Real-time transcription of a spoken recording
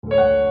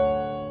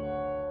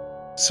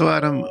So,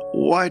 Adam,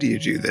 why do you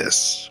do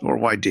this? Or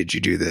why did you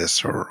do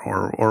this?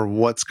 Or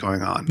what's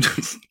going on?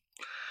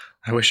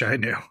 I wish I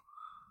knew.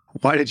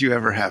 Why did you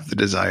ever have the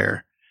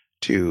desire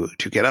to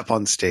get up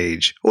on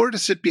stage or to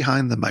sit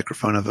behind the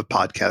microphone of a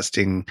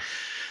podcasting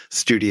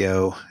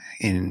studio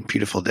in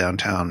beautiful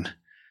downtown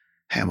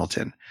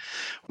Hamilton?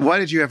 Why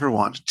did you ever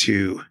want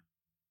to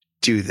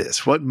do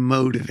this? What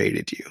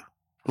motivated you?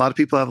 A lot of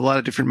people have a lot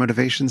of different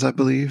motivations, I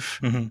believe.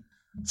 Mm-hmm.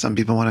 Some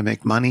people want to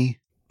make money.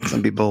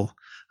 Some people,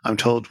 I'm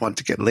told, want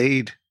to get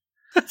laid.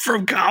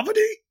 From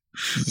comedy?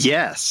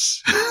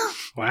 Yes.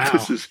 Wow.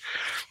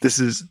 This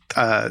is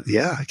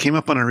it came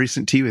up on a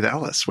recent Tea with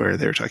Alice where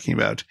they were talking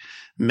about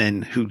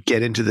men who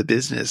get into the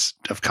business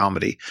of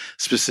comedy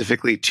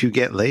specifically to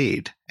get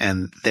laid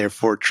and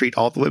therefore treat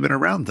all the women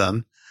around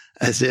them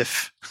as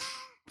if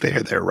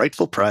they're their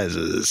rightful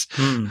prizes.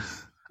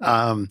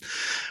 Or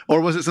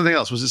was it something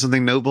else? Was it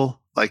something noble,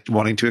 like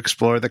wanting to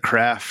explore the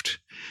craft?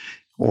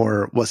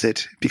 Or was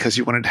it because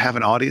you wanted to have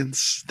an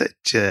audience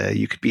that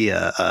you could be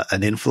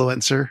an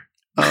influencer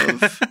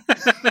of?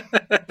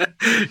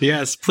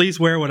 Yes, please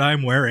wear what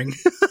I'm wearing.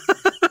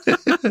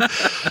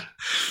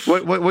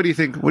 What do you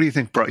think? What do you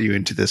think brought you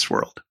into this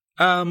world?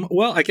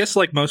 Well, I guess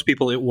like most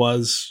people, it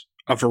was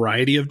a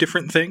variety of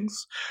different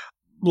things.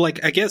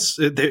 Like, I guess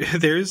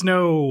there is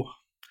no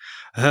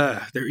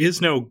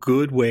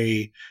good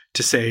way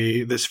to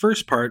say this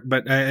first part,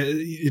 but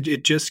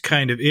it just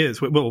kind of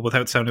is. Well,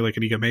 without sounding like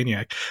an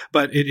egomaniac,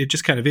 but it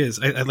just kind of is.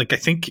 I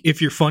think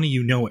if you're funny,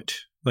 you know it.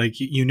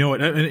 Like, you know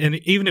it, and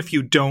even if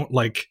you don't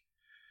like,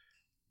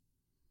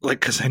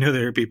 because I know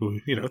there are people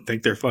who,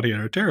 think they're funny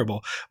and are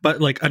terrible, but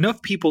like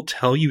enough people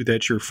tell you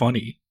that you're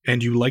funny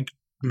and you like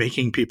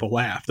making people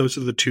laugh. Those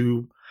are the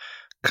two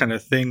kind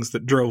of things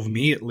that drove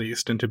me, at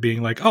least, into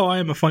being like, oh, I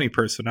am a funny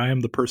person. I am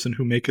the person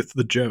who maketh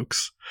the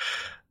jokes,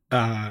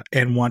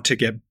 and want to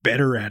get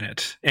better at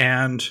it.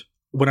 And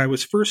when I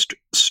was first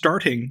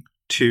starting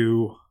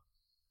to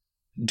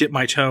dip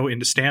my toe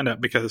into stand-up,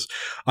 because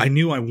I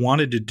knew I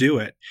wanted to do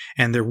it,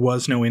 and there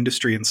was no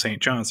industry in St.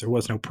 John's. There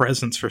was no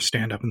presence for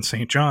stand-up in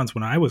St. John's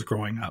when I was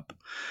growing up.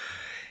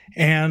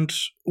 And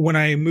when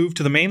I moved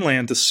to the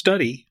mainland to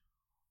study,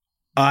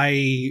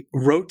 I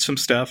wrote some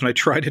stuff and I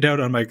tried it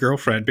out on my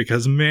girlfriend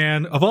because,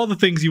 man, of all the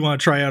things you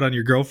want to try out on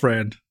your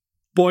girlfriend,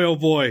 boy, oh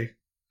boy,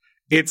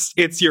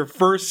 it's your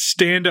first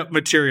stand-up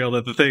material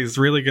that the thing's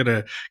really going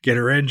to get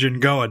her engine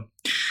going.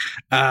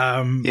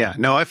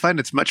 I find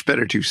it's much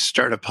better to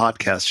start a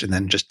podcast and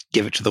then just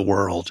give it to the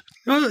world.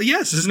 Well,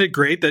 yes, isn't it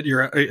great that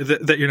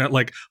you're not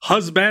like,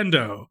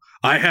 husbando,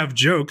 I have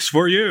jokes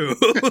for you.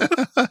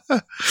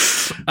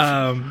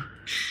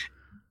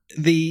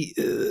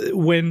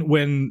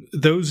 When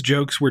those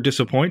jokes were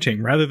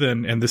disappointing, rather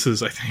than, and this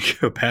is, I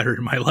think, a pattern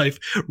in my life,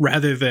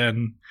 rather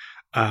than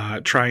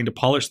trying to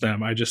polish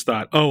them, I just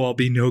thought, oh, I'll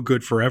be no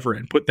good forever,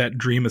 and put that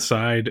dream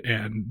aside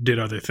and did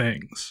other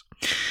things.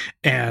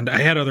 And I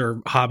had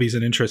other hobbies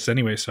and interests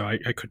anyway, so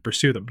I could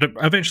pursue them. But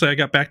eventually I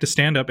got back to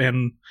stand-up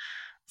and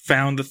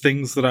found the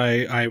things that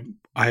I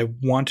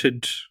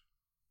wanted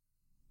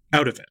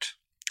out of it.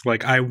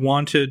 Like, I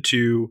wanted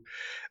to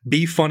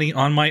be funny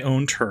on my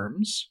own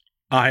terms.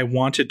 I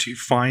wanted to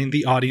find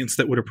the audience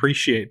that would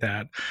appreciate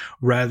that,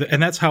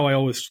 and that's how I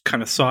always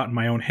kind of saw it in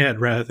my own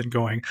head, rather than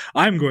going,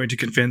 I'm going to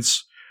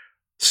convince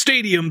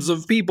stadiums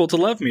of people to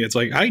love me. It's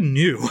like, I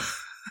knew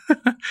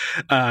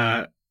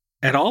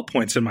at all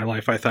points in my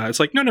life, I thought, it's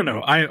like, no,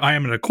 I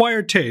am an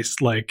acquired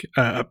taste, like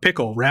a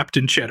pickle wrapped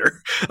in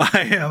cheddar.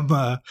 I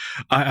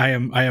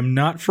am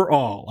not for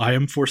all. I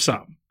am for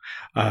some.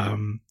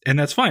 And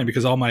that's fine,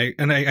 because I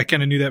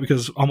kind of knew that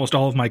because almost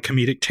all of my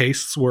comedic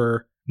tastes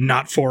were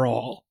not for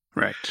all.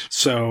 Right.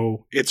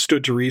 So it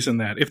stood to reason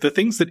that if the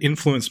things that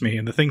influence me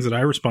and the things that I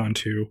respond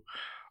to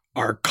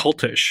are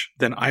cultish,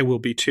 then I will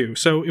be too.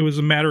 So it was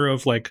a matter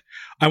of like,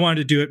 I wanted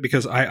to do it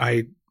because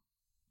I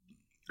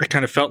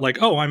kind of felt like,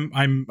 oh,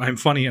 I'm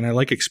funny and I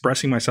like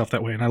expressing myself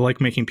that way and I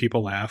like making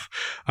people laugh.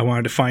 I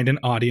wanted to find an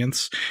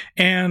audience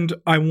and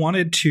I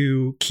wanted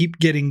to keep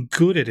getting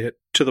good at it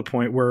to the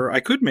point where I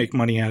could make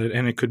money at it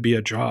and it could be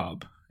a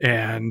job.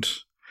 And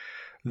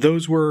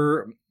those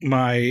were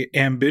my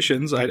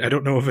ambitions. I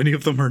don't know if any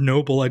of them are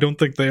noble. I don't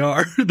think they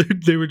are.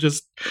 They were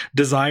just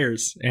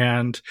desires.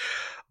 And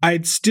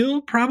I'd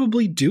still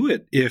probably do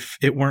it if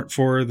it weren't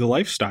for the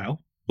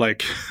lifestyle.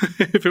 Like,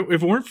 if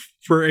it weren't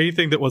for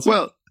anything that wasn't,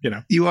 well,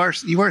 you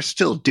are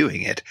still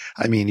doing it.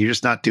 I mean, you're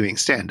just not doing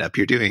stand-up.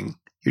 You're doing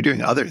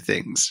other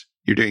things.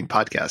 You're doing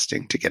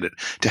podcasting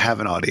to have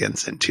an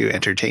audience and to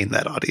entertain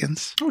that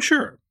audience. Oh,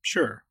 sure.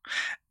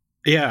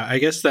 Yeah, I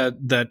guess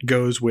that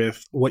goes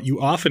with what you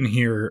often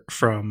hear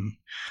from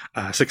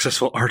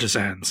successful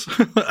artisans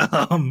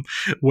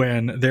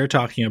when they're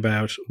talking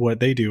about what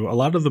they do. A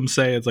lot of them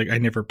say it's like, I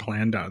never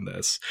planned on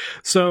this.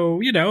 So,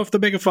 if the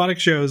Megaphonic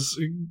shows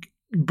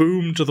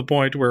boom to the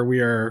point where we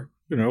are,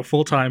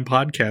 full-time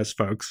podcast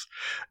folks,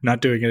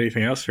 not doing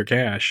anything else for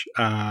cash,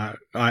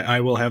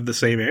 I will have the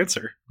same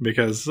answer,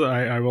 because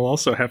I will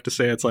also have to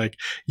say it's like,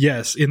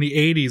 yes, in the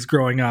 80s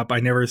growing up, I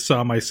never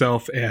saw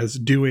myself as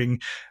doing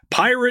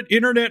pirate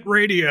internet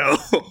radio.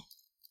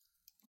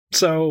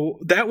 So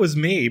that was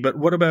me, but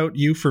what about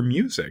you for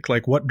music?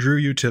 Like, what drew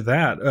you to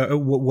that?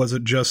 Was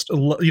it just,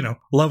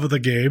 love of the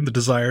game, the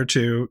desire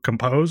to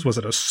compose? Was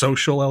it a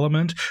social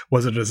element?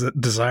 Was it a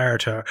desire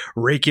to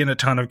rake in a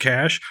ton of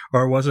cash?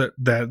 Or was it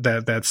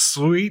that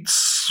sweet,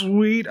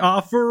 sweet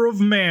offer of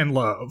man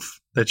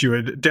love that you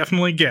would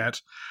definitely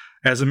get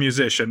as a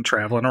musician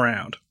traveling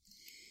around?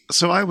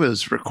 So I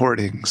was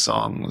recording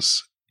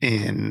songs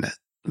in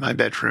my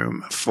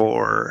bedroom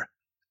for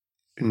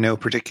no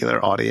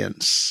particular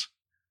audience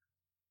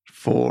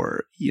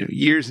for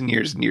years and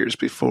years and years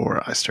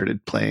before I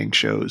started playing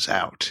shows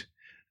out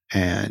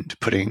and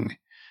putting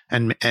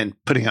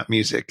out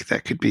music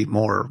that could be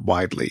more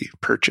widely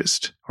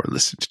purchased or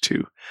listened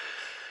to.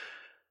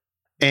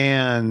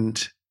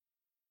 And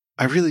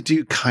I really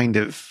do kind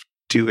of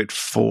do it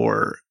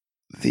for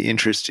the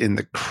interest in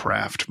the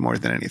craft more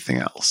than anything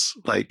else.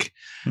 Like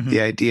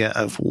the idea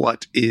of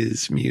what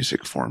is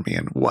music for me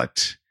and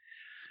what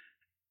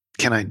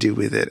can I do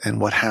with it and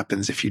what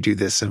happens if you do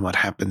this and what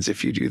happens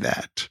if you do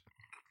that.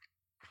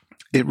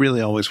 It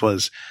really always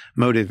was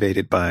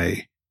motivated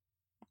by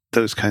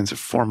those kinds of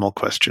formal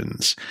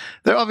questions.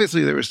 There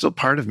was still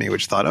part of me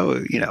which thought,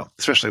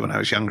 especially when I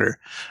was younger,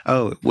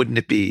 wouldn't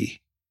it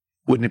be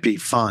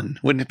fun?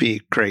 Wouldn't it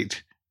be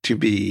great to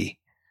be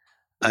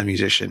a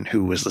musician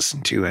who was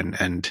listened to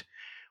and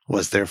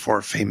was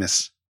therefore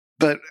famous?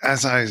 But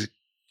as I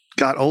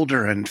got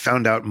older and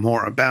found out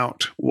more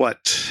about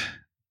what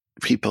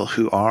people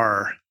who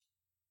are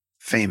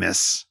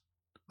famous,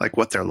 like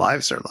what their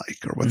lives are like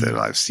or what their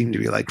lives seem to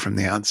be like from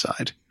the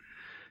outside,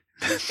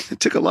 it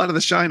took a lot of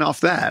the shine off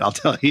that, I'll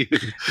tell you.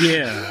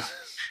 Yeah.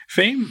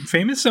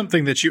 Fame is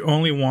something that you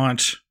only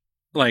want,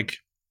 like,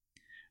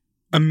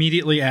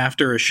 immediately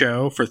after a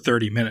show for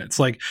 30 minutes.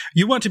 Like,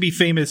 you want to be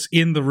famous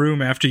in the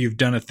room after you've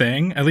done a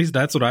thing. At least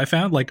that's what I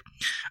found. Like,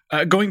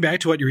 going back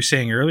to what you were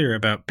saying earlier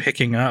about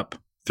picking up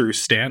through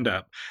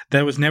stand-up,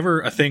 that was never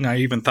a thing I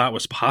even thought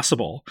was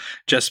possible,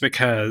 just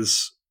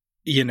because,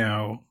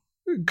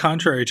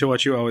 contrary to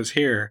what you always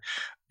hear,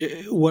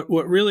 what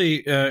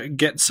really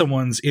gets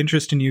someone's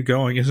interest in you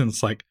going isn't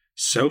it's like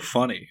so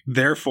funny,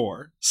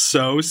 therefore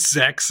so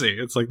sexy.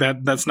 It's like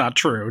that's not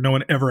true. No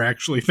one ever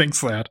actually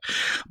thinks that.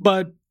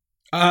 But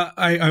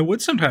I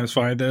would sometimes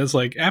find that it's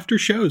like after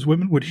shows,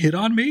 women would hit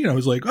on me, and I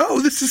was like,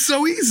 "Oh, this is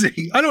so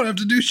easy. I don't have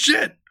to do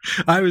shit."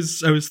 I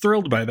was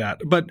thrilled by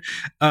that. But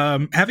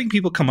having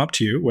people come up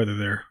to you, whether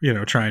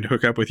they're trying to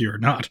hook up with you or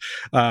not,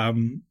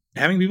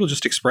 having people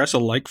just express a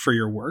like for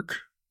your work,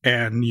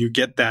 and you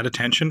get that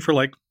attention for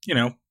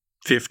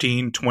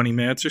 15, 20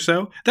 minutes or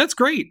so, that's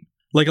great.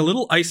 Like a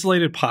little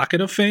isolated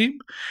pocket of fame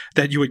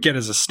that you would get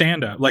as a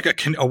stand-up, like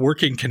a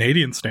working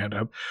Canadian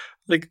stand-up.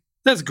 Like,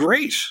 that's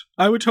great.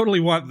 I would totally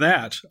want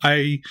that.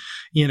 I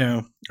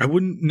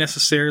wouldn't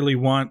necessarily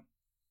want,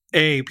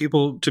 A,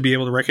 people to be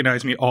able to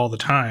recognize me all the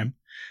time,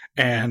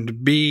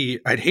 and B,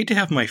 I'd hate to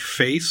have my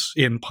face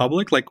in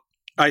public. Like,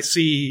 I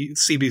see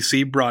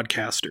CBC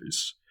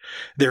broadcasters.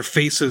 Their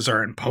faces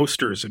are in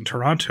posters in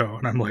Toronto,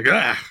 and I'm like,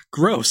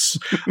 gross.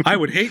 I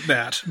would hate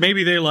that.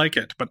 Maybe they like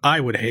it, but I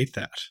would hate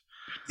that.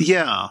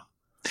 Yeah.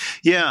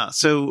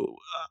 So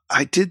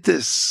I did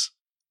this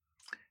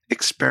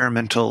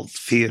experimental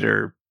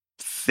theater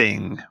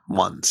thing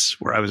once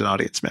where I was an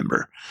audience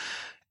member,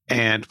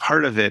 and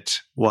part of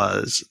it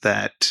was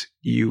that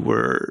you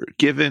were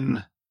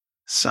given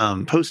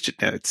some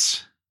Post-it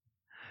notes,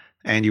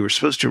 and you were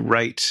supposed to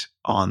write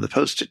on the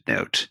Post-it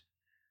note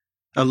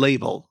a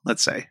label.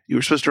 Let's say you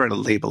were supposed to write a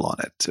label on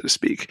it, so to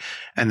speak,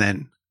 and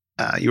then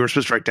you were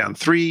supposed to write down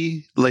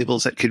 3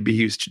 labels that could be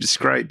used to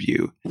describe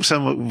you,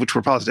 some of which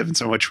were positive and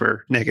some of which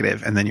were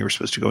negative, and then you were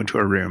supposed to go into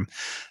a room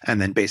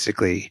and then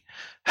basically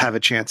have a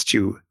chance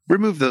to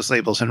remove those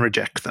labels and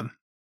reject them.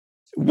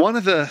 One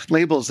of the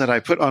labels that I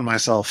put on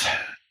myself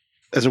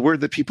as a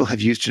word that people have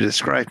used to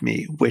describe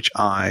me, which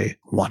I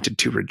wanted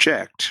to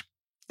reject,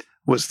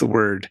 was the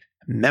word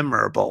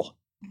memorable.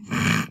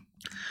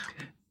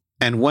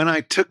 And when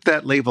I took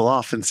that label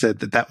off and said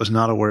that was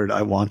not a word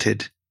I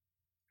wanted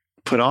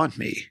put on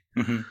me,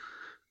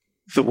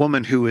 the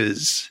woman who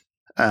is,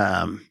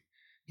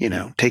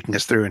 taking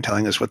us through and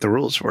telling us what the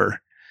rules were,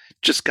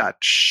 just got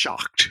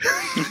shocked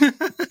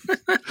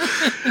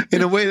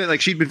in a way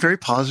that she'd been very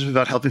positive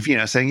about helping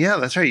me, saying, yeah,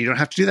 that's right. You don't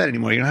have to do that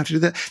anymore. You don't have to do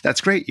that.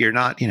 That's great. You're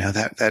not,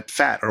 that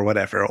fat or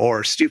whatever,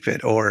 or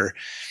stupid or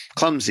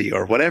clumsy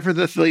or whatever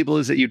the label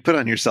is that you'd put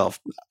on yourself.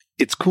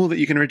 It's cool that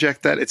you can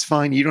reject that. It's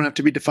fine. You don't have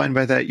to be defined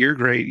by that. You're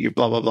great. You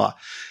blah, blah, blah.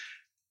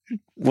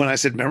 When I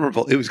said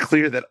memorable, it was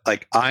clear that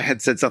I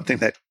had said something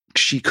that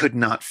she could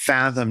not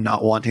fathom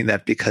not wanting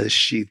that,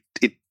 because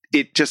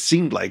it just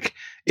seemed like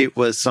it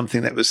was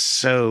something that was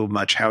so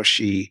much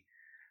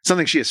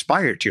something she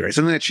aspired to, right?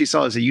 Something that she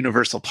saw as a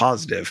universal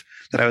positive,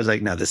 that I was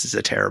like, no, this is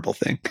a terrible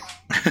thing.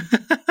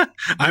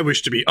 I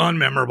wish to be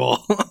unmemorable.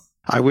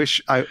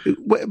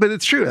 But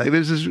it's true.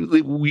 There's this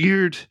really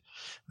weird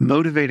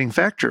motivating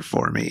factor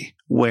for me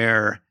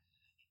where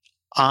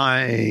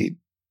I,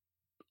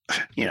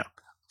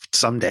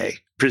 someday,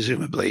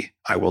 presumably,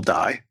 I will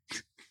die.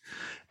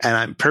 And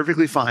I'm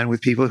perfectly fine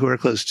with people who are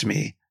close to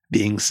me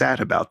being sad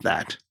about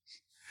that.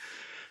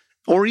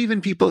 Or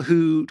even people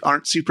who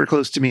aren't super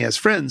close to me as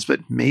friends,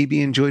 but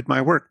maybe enjoyed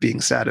my work being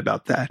sad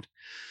about that.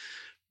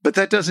 But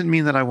that doesn't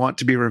mean that I want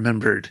to be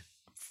remembered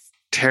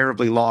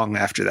terribly long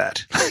after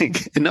that.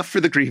 Like, enough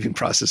for the grieving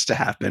process to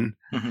happen.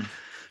 Mm-hmm.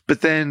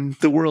 But then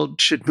the world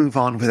should move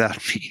on without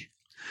me.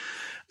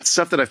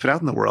 Stuff that I've put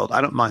out in the world,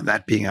 I don't mind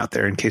that being out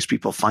there in case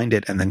people find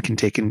it and then can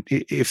take in,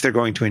 if they're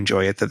going to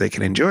enjoy it, that they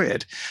can enjoy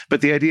it.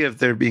 But the idea of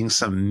there being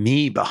some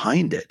me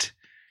behind it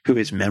who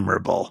is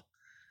memorable,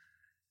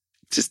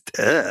 just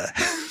I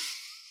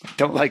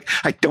don't like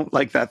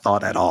that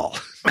thought at all.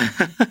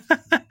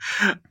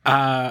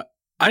 I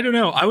don't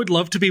know. I would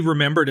love to be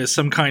remembered as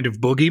some kind of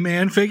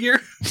boogeyman figure.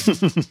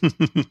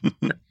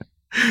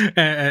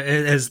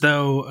 As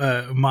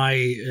though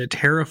my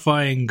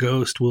terrifying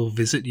ghost will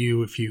visit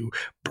you if you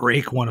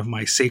break one of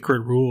my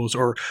sacred rules,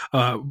 or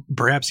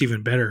perhaps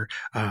even better,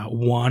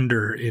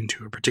 wander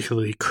into a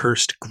particularly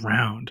cursed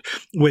ground,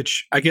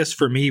 which I guess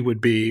for me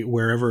would be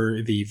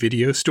wherever the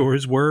video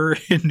stores were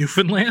in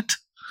Newfoundland.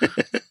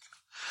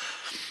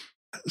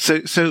 So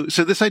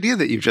this idea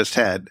that you've just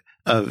had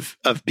of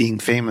being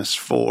famous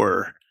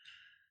for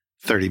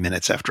 30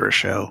 minutes after a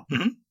show,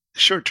 mm-hmm.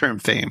 short-term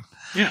fame,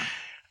 yeah.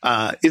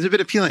 Is a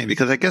bit appealing,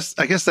 because I guess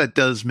that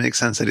does make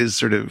sense. It is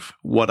sort of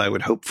what I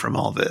would hope from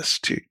all this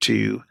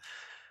to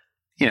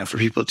for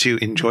people to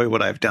enjoy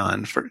what I've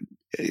done, for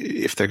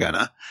if they're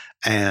gonna,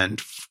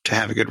 and to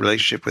have a good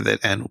relationship with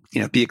it, and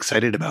be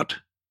excited about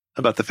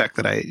the fact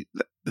that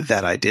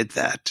I did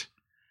that,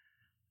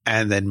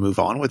 and then move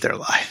on with their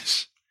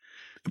lives.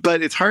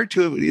 But it's hard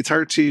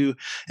to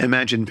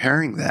imagine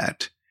pairing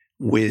that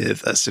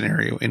with a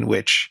scenario in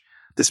which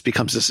this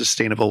becomes a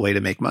sustainable way to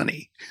make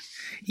money.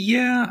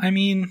 Yeah, I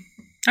mean,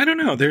 I don't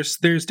know. There's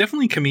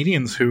definitely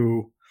comedians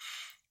who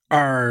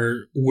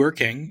are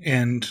working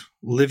and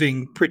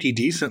living pretty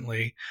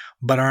decently,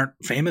 but aren't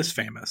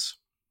famous.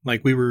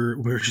 Like we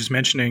were just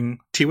mentioning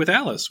Tea with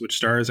Alice, which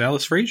stars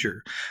Alice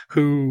Fraser,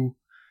 who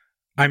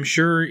I'm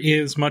sure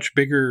is much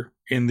bigger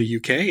in the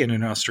UK and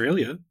in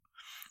Australia,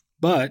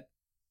 but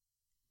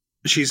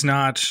she's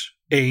not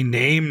a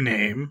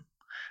name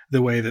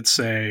the way that,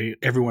 say,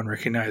 everyone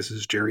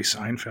recognizes Jerry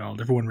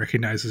Seinfeld, everyone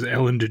recognizes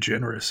Ellen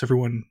DeGeneres,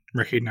 everyone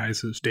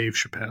recognizes Dave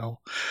Chappelle.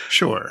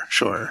 Sure.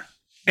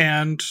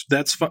 And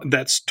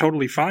that's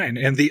totally fine.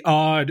 And the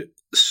odd,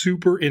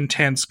 super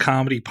intense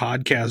comedy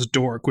podcast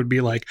dork would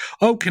be like,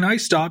 "Oh, can I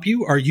stop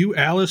you? Are you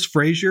Alice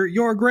Fraser?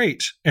 You're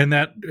great." And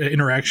that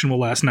interaction will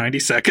last 90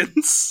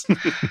 seconds.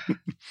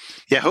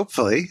 Yeah,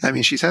 hopefully. I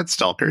mean, she's had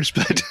stalkers,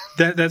 but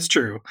that's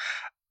true.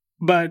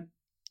 But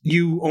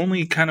you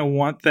only kind of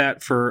want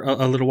that for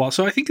a little while.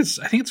 So I think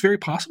it's very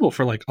possible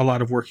for like a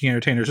lot of working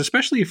entertainers,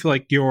 especially if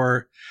like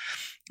you're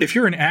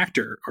an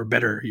actor, or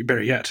better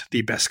yet,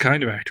 the best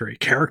kind of actor, a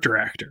character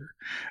actor.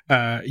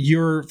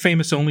 You're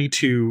famous only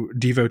to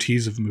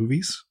devotees of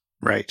movies,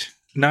 right?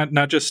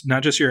 Not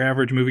just your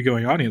average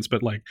movie-going audience,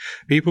 but like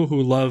people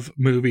who love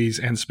movies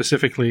and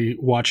specifically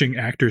watching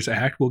actors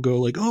act will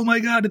go like, "Oh my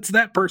God, it's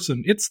that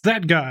person, it's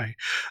that guy."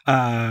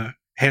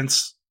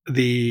 Hence.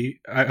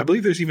 I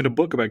believe there's even a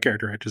book about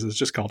character actors that's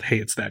just called "Hey,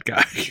 It's That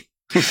Guy."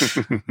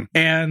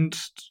 And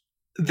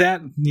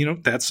that,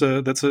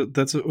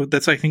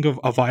 that's I think of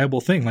a viable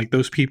thing. Like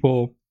those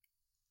people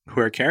who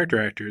are character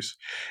actors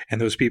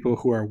and those people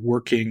who are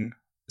working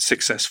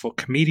successful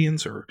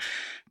comedians, or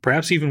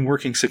perhaps even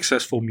working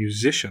successful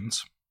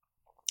musicians.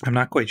 I'm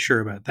not quite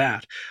sure about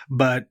that,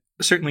 but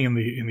certainly in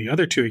the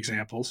other two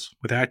examples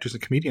with actors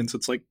and comedians,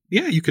 it's like,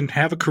 yeah, you can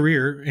have a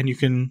career and you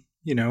can,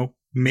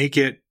 make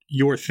it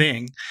your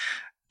thing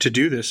to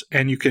do this,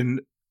 and you can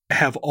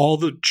have all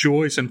the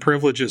joys and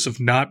privileges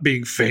of not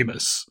being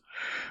famous,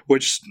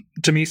 which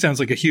to me sounds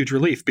like a huge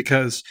relief,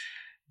 because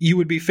you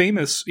would be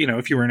famous,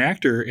 if you were an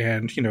actor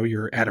and,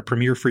 you're at a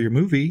premiere for your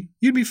movie,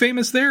 you'd be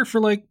famous there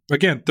for like,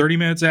 again, 30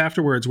 minutes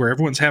afterwards, where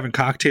everyone's having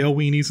cocktail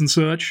weenies and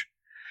such,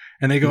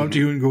 and they go up to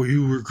you and go,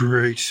 "You were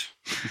great."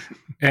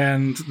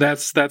 And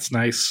that's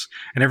nice.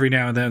 And every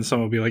now and then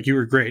someone will be like, "You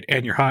were great,"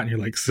 and you're hot, and you're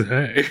like,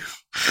 "Say."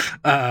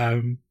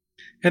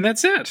 And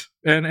that's it.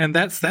 And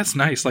that's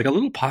nice. Like a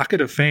little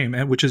pocket of fame,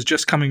 which is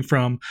just coming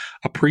from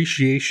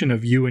appreciation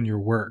of you and your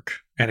work,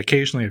 and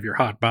occasionally of your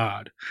hot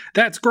bod.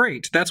 That's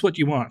great. That's what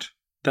you want.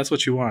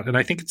 And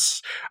I think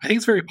it's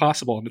very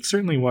possible. And it's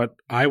certainly what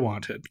I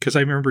wanted, because I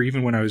remember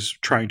even when I was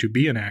trying to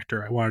be an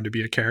actor, I wanted to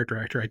be a character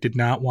actor. I did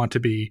not want to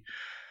be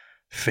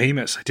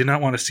famous. I did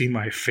not want to see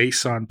my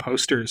face on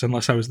posters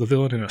unless I was the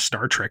villain in a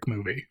Star Trek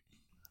movie.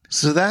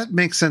 So that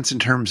makes sense in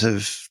terms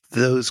of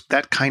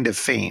that kind of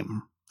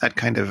fame. That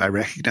kind of "I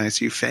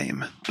recognize you"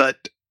 fame.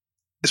 But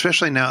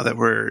especially now that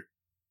we're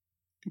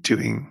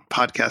doing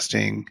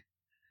podcasting,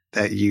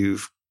 that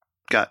you've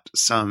got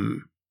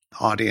some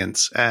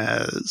audience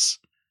as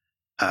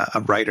a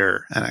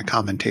writer and a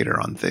commentator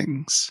on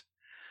things,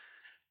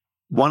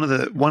 one of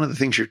the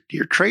things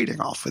you're trading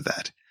off with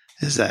that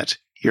is that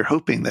you're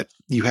hoping that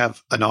you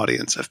have an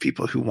audience of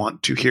people who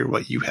want to hear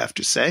what you have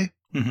to say,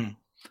 mm-hmm.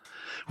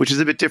 which is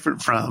a bit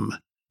different from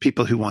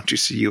people who want to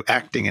see you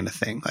acting in a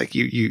thing, like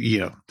you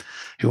know,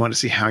 who want to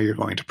see how you're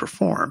going to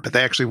perform, but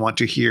they actually want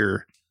to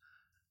hear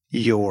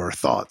your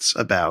thoughts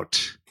about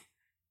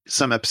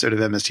some episode of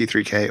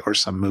MST3K or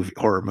some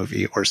horror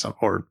movie or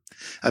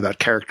about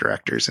character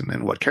actors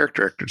and what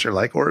character actors are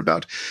like, or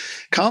about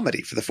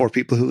comedy for the 4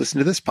 people who listen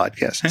to this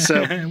podcast.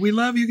 So we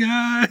love you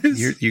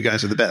guys. You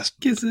guys are the best.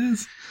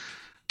 Kisses.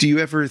 Do you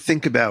ever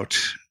think about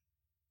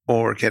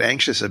or get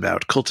anxious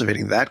about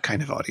cultivating that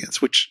kind of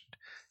audience, which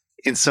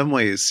in some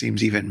ways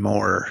seems even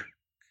more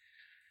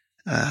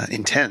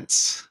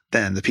intense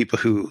than the people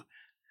who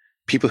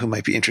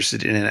might be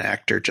interested in an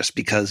actor just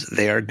because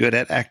they are good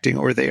at acting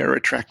or they are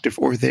attractive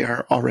or they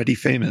are already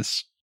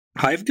famous?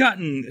 I've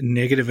gotten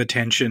negative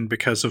attention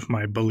because of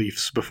my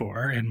beliefs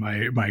before and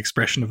my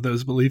expression of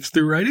those beliefs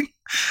through writing.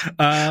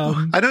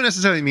 I don't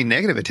necessarily mean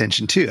negative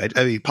attention too.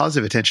 I mean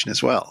positive attention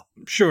as well.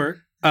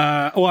 Sure.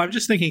 Well, I'm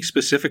just thinking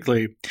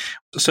specifically.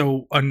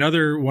 So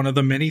another one of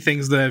the many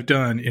things that I've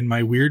done in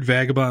my weird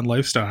vagabond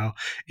lifestyle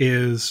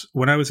is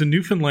when I was in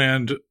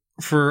Newfoundland,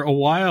 for a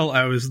while,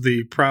 I was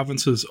the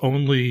province's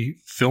only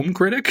film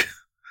critic.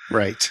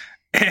 Right.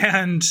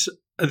 And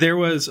there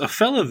was a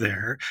fellow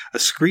there, a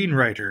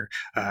screenwriter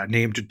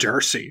named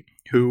Darcy,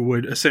 who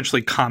would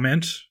essentially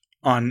comment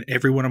on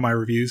every one of my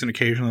reviews and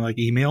occasionally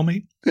email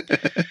me.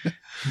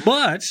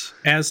 But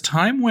as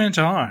time went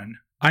on,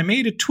 I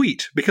made a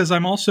tweet because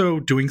I'm also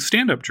doing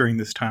stand-up during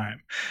this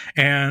time.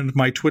 And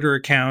my Twitter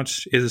account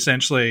is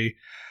essentially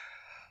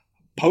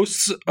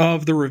posts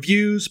of the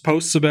reviews,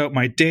 posts about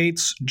my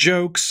dates,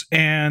 jokes,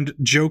 and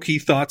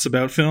jokey thoughts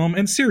about film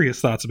and serious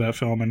thoughts about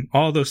film and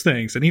all those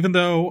things. And even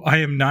though I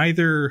am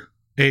neither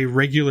a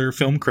regular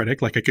film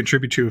critic, like I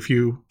contribute to a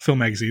few film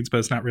magazines, but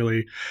it's not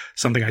really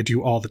something I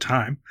do all the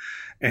time.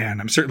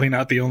 And I'm certainly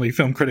not the only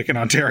film critic in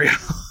Ontario.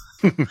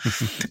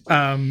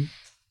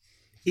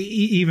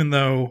 Even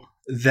though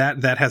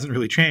that hasn't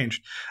really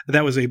changed,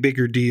 that was a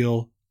bigger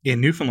deal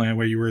in Newfoundland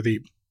where you were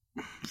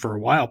for a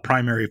while,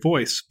 primary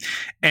voice.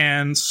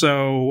 And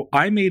so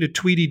I made a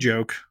Tweety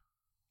joke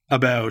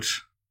about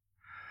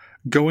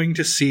going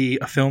to see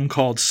a film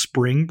called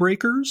Spring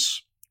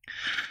Breakers,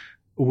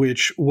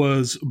 which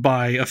was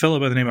by a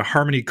fellow by the name of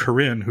Harmony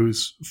Korine,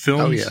 whose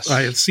films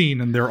I have seen,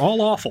 and they're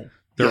all awful.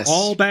 They're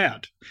all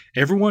bad.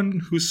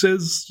 Everyone who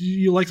says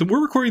you like them,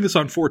 we're recording this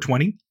on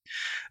 420.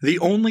 The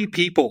only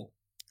people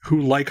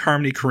who like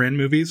Harmony Korine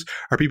movies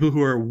are people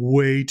who are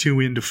way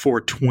too into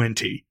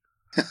 420.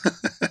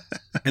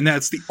 And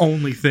that's the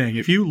only thing.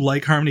 If you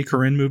like Harmony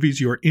Korine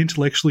movies, you are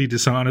intellectually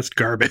dishonest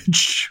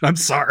garbage. I'm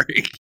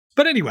sorry.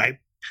 But anyway,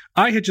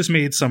 I had just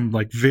made some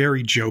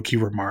very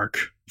jokey remark,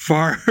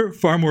 far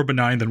more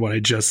benign than what I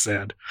just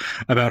said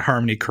about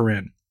Harmony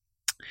Korine.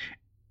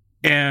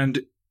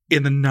 And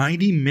in the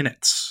 90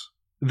 minutes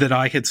that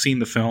I had seen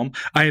the film,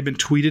 I had been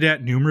tweeted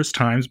at numerous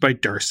times by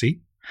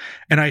Darcy,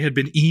 and I had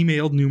been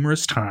emailed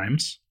numerous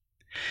times.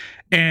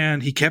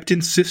 And he kept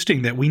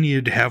insisting that we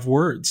needed to have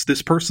words,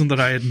 this person that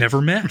I had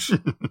never met.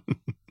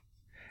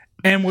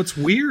 And what's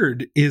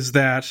weird is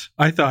that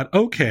I thought,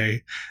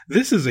 okay,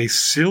 this is a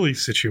silly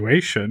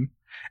situation,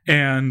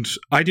 and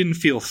I didn't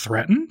feel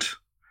threatened.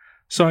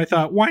 So I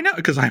thought, why not?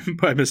 Because I'm a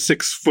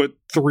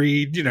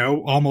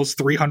 6'3", almost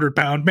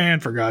 300-pound man,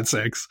 for God's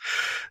sakes.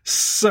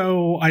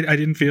 So I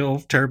didn't feel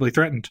terribly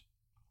threatened.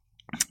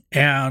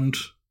 And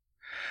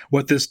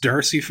what this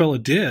Darcy fella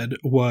did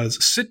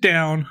was sit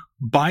down,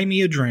 buy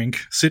me a drink,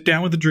 sit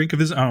down with a drink of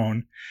his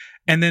own,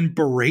 and then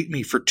berate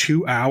me for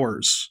 2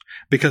 hours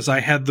because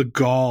I had the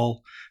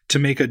gall to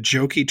make a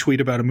jokey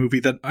tweet about a movie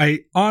that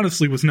I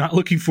honestly was not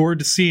looking forward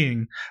to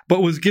seeing,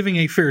 but was giving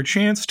a fair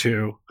chance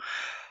to.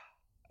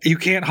 You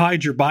can't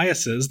hide your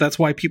biases. That's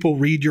why people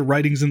read your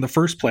writings in the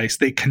first place.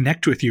 They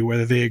connect with you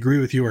whether they agree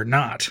with you or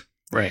not.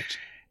 Right.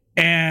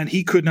 And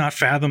he could not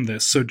fathom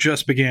this, so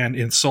just began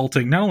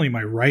insulting not only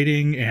my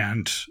writing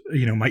and,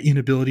 my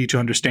inability to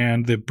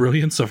understand the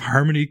brilliance of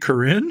Harmony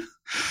Korine,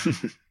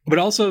 but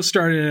also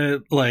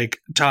started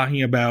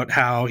talking about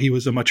how he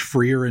was a much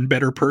freer and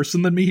better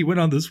person than me. He went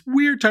on this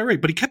weird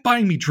tirade, but he kept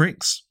buying me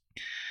drinks.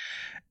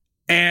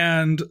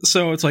 And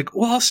so it's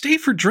well, I'll stay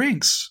for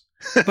drinks.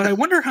 But I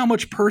wonder how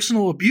much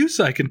personal abuse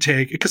I can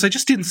take, because I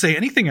just didn't say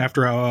anything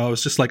after I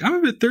was just I'm a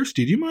bit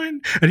thirsty. Do you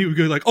mind? And he would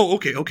go oh,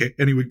 okay.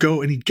 And he would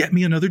go and he'd get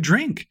me another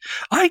drink.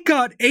 I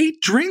got 8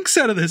 drinks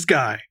out of this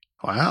guy.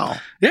 Wow.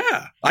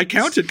 Yeah. I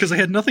counted because I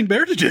had nothing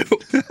better to do.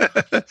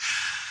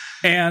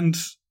 And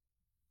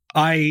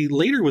I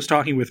later was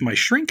talking with my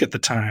shrink at the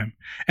time,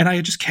 and I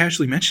had just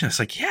casually mentioned,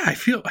 I was yeah, I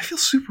feel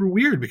super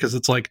weird because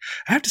it's I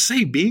have to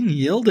say, being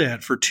yelled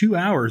at for 2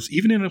 hours,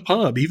 even in a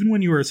pub, even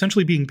when you were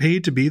essentially being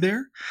paid to be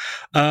there,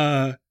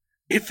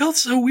 it felt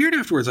so weird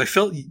afterwards. I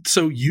felt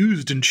so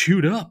used and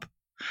chewed up.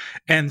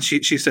 And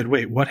she said,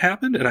 wait, what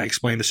happened? And I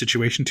explained the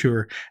situation to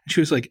her, and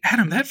she was like,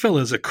 Adam, that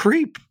fella is a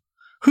creep.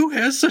 Who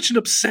has such an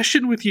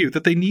obsession with you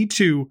that they need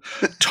to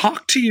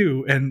talk to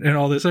you and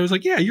all this? I was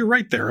yeah, you're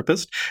right,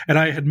 therapist. And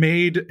I had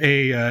made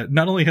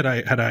not only had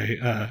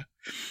I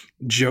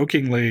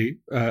jokingly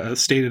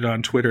stated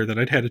on Twitter that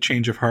I'd had a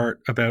change of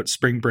heart about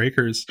Spring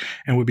Breakers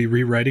and would be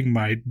rewriting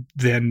my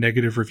then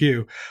negative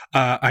review,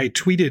 I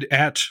tweeted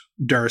at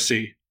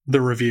Darcy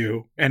the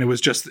review, and it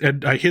was just,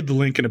 and I hid the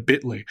link in a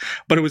bit.ly,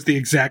 but it was the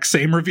exact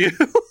same review.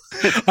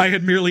 I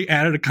had merely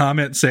added a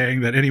comment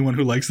saying that anyone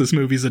who likes this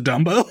movie is a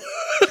Dumbo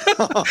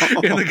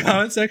in the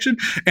comment section,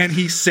 and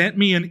he sent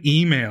me an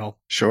email.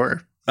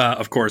 Sure.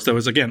 Of course, there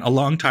was, again, a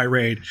long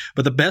tirade,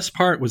 but the best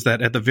part was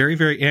that at the very,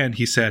 very end,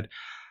 he said,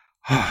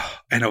 oh,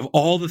 and of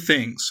all the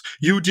things,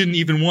 you didn't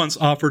even once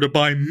offer to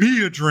buy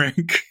me a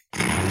drink.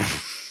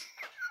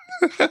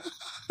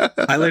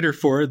 I later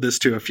forwarded this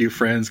to a few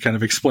friends, kind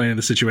of explaining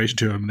the situation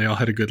to them. They all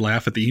had a good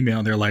laugh at the email,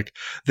 and they're like,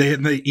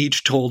 they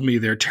each told me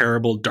their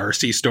terrible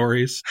Darcy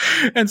stories.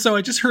 And so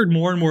I just heard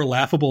more and more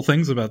laughable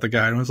things about the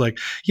guy, and I was like,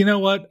 you know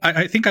what?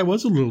 I think I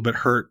was a little bit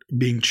hurt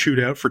being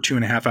chewed out for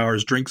 2.5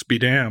 hours. Drinks be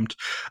damned.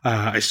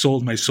 I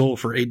sold my soul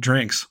for 8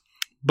 drinks.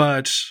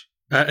 But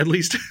at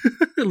least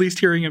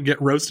hearing him get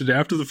roasted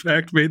after the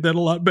fact made that a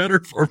lot better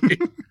for me.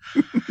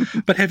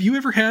 But have you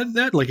ever had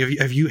that? Like,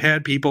 have you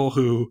had people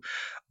who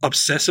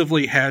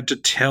obsessively had to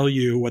tell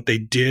you what they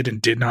did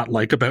and did not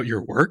like about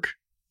your work?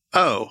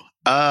 Oh,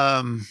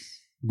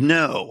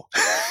 no.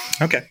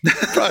 Okay.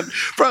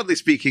 Broadly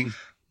speaking,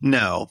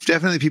 no.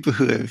 Definitely people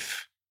who have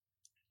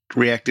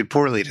reacted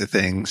poorly to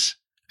things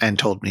and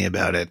told me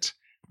about it,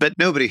 but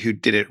nobody who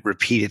did it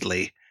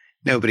repeatedly.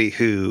 Nobody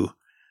who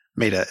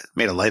made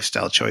a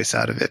lifestyle choice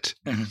out of it.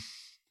 Mm-hmm.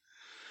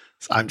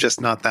 I'm just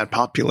not that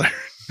popular.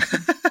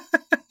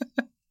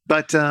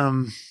 But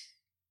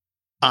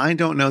I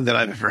don't know that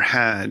I've ever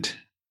had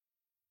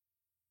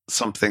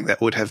something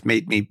that would have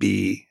made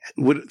me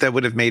that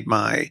would have made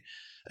my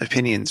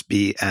opinions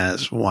be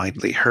as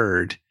widely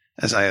heard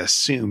as I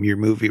assume your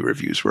movie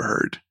reviews were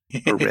heard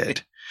or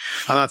read.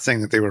 I'm not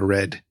saying that they were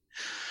read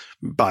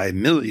by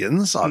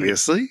millions,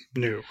 obviously.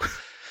 No.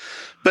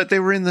 But they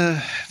were in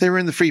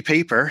the free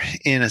paper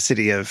in a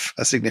city of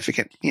a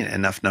significant,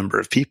 enough number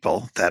of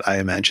people that I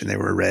imagine they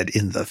were read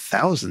in the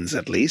thousands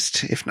at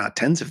least, if not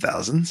tens of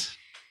thousands.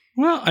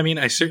 Well, I mean,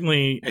 I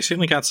certainly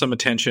got some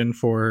attention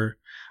for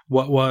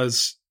what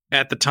was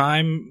at the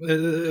time.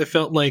 It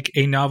felt like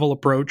a novel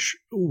approach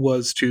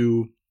was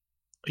to,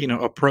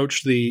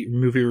 approach the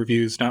movie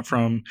reviews not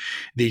from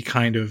the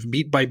kind of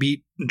beat by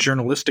beat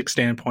journalistic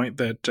standpoint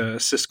that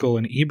Siskel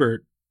and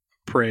Ebert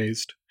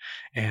praised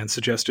and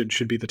suggested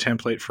should be the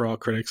template for all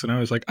critics. And I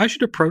was like, I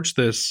should approach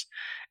this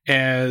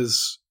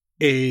as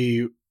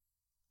and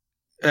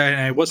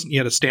I wasn't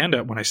yet a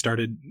stand-up when I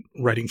started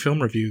writing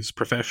film reviews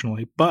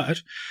professionally,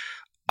 but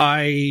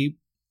I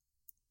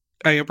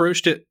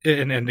approached it,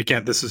 and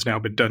again, this has now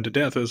been done to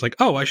death. I was like,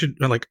 oh,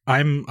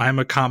 I'm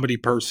a comedy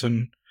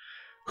person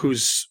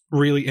who's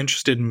really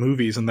interested in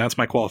movies, and that's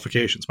my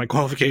qualifications. My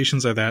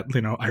qualifications are that,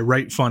 I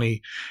write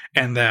funny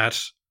and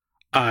that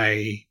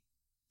I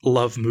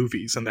love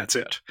movies, and that's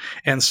it.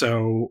 And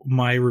so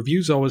my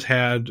reviews always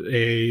had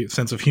a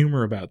sense of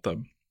humor about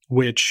them,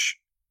 which,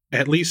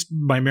 at least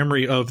my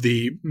memory of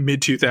the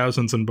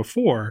mid-2000s and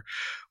before,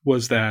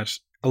 was that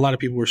a lot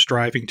of people were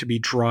striving to be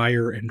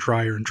drier and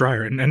drier and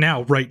drier. And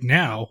now, right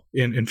now,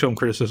 in film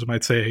criticism,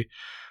 I'd say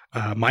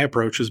my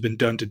approach has been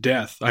done to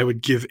death. I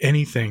would give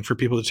anything for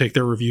people to take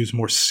their reviews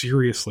more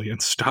seriously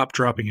and stop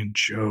dropping in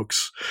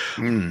jokes.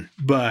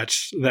 But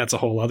that's a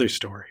whole other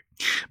story.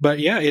 But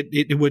yeah,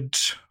 it would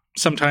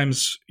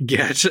sometimes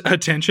get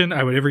attention.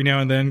 I would every now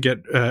and then get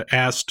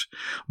asked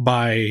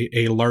by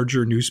a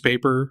larger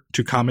newspaper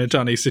to comment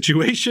on a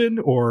situation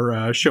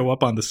or show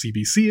up on the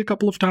CBC a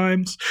couple of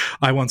times.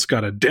 I once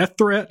got a death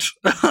threat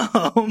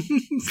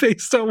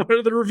based on one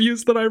of the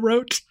reviews that I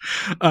wrote,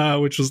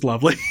 which was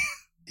lovely.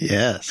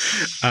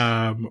 Yes.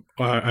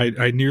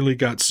 I nearly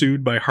got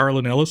sued by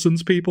Harlan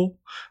Ellison's people.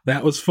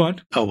 That was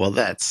fun. Oh, well,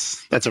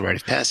 that's a rite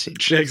of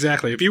passage.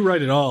 Exactly. If you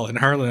write it all and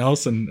Harlan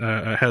Ellison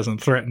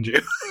hasn't threatened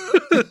you,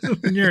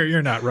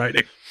 you're not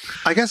writing.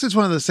 I guess it's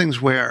one of those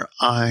things where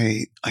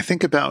I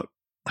think about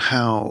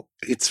how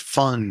it's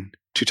fun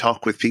to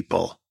talk with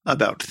people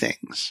about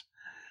things.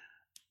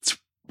 It's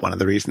one of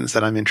the reasons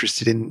that I'm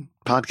interested in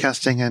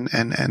podcasting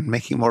and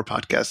making more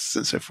podcasts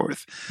and so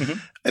forth. Mm-hmm.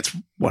 It's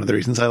one of the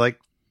reasons I like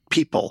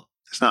people.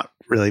 There's not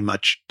really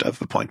much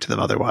of a point to them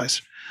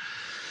otherwise.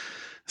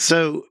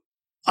 So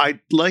I'd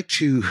like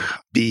to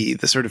be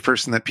the sort of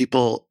person that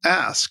people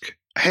ask,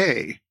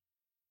 hey,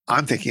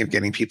 I'm thinking of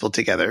getting people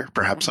together,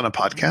 perhaps on a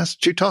podcast,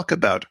 to talk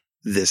about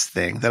this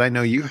thing that I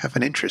know you have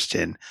an interest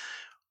in.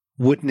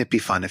 Wouldn't it be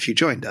fun if you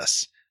joined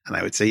us? And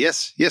I would say,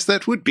 yes,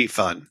 that would be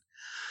fun.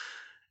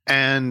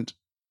 And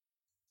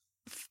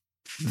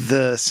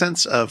the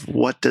sense of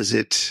what does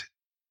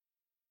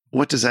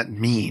that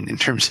mean in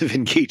terms of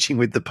engaging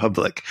with the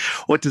public?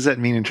 What does that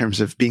mean in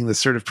terms of being the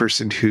sort of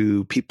person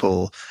who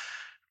people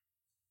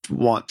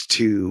want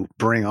to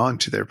bring on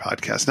to their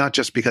podcast? Not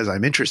just because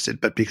I'm interested,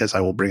 but because I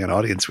will bring an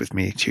audience with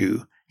me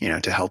to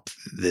help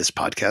this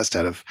podcast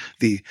out of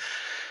the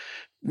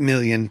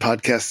million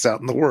podcasts out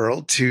in the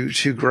world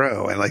to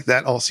grow. And like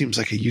that all seems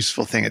like a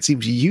useful thing. It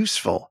seems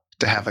useful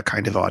to have a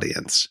kind of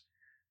audience,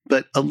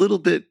 but a little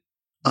bit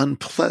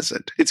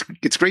unpleasant.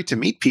 It's great to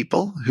meet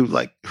people who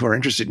are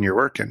interested in your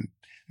work and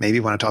maybe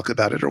want to talk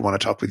about it or want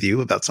to talk with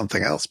you about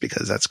something else,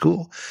 because that's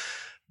cool.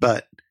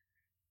 But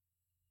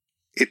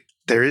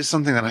there is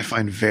something that I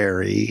find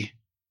very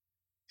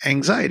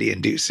anxiety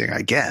inducing,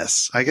 I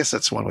guess. I guess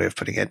that's one way of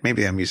putting it.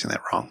 Maybe I'm using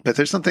that wrong, but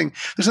there's something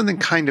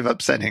kind of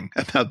upsetting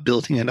about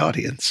building an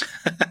audience.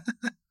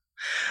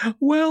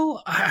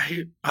 Well,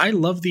 I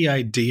love the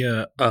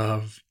idea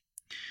of,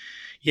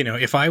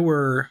 if I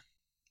were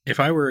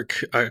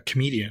a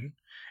comedian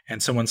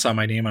and someone saw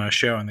my name on a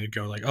show and they'd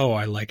go like, "Oh,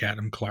 I like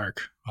Adam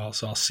Clark. I'll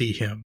see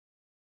him."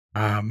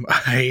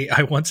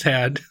 I once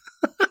had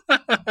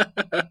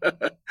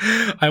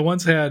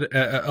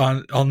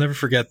I'll never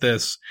forget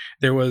this.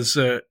 There was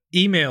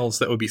emails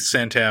that would be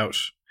sent out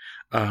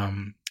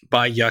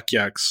by Yuck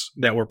Yucks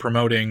that were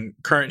promoting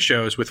current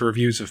shows with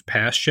reviews of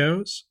past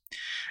shows.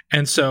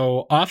 And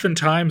so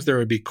oftentimes there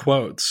would be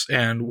quotes,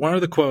 and one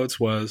of the quotes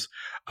was,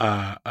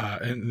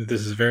 and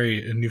this is a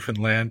very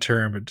Newfoundland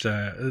term, but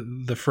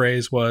the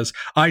phrase was,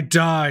 "I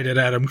died at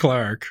Adam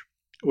Clark,"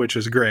 which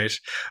was great.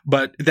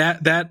 But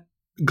that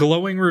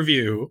glowing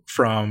review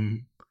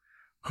from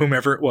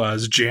whomever it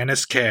was,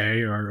 Janice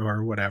K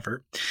or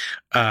whatever,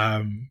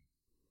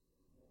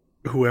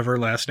 whoever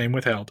last name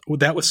withheld,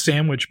 that was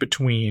sandwiched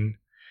between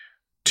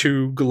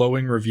two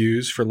glowing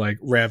reviews for like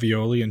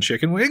ravioli and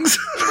chicken wings.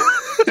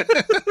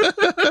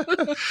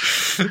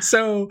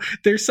 So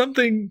there's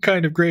something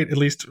kind of great, at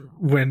least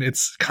when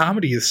it's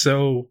comedy is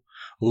so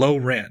low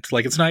rent.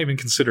 Like, it's not even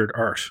considered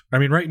art. I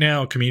mean, right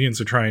now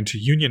comedians are trying to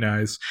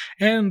unionize,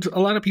 and a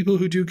lot of people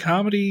who do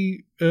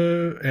comedy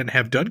and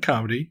have done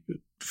comedy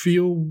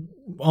feel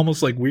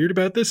almost like weird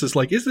about this. It's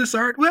like, is this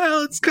art?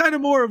 Well, it's kind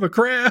of more of a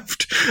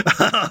craft.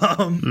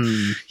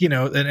 And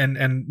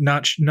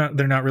not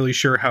they're not really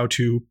sure how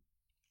to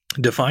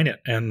define it,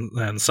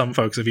 and some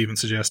folks have even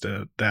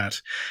suggested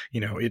that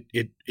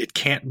it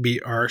can't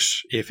be art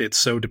if it's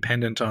so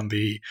dependent on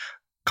the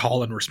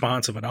call and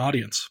response of an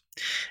audience.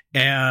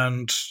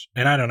 And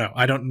I don't know.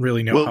 I don't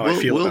really know how I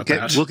feel about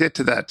that. We'll get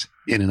to that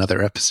in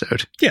another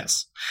episode.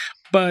 Yes,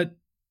 but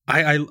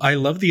I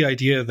love the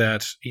idea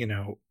that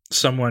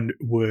someone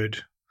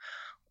would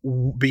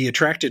be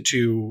attracted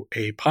to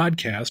a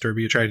podcast or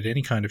be attracted to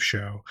any kind of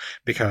show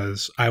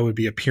because I would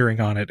be appearing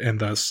on it, and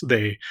thus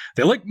they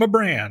like my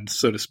brand,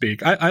 so to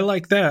speak. I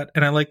like that,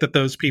 and I like that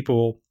those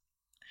people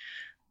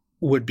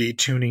would be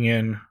tuning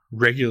in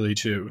regularly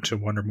to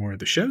one or more of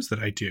the shows that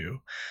I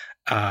do.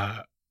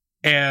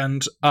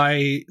 And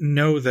I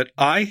know that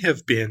I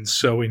have been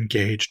so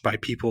engaged by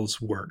people's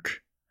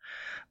work,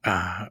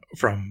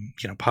 from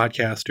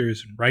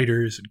podcasters and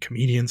writers and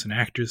comedians and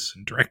actors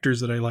and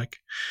directors that I like,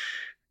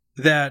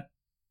 that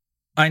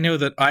I know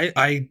that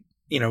I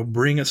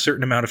bring a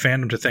certain amount of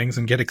fandom to things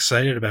and get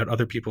excited about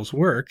other people's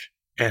work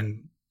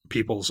and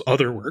people's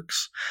other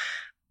works,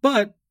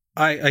 but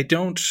I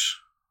don't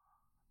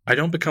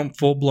become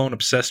full-blown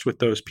obsessed with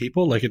those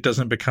people. Like, it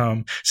doesn't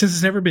become, since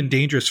it's never been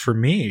dangerous for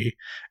me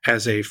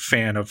as a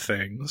fan of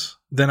things,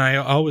 then I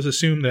always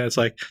assume that it's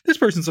like, this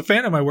person's a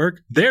fan of my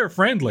work, they're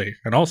friendly,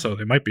 and also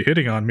they might be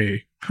hitting on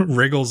me.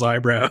 Wriggles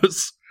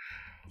eyebrows.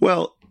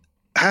 Well,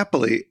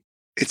 happily,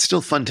 it's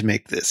still fun to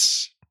make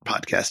this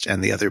podcast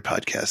and the other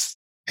podcasts.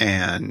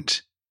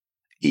 And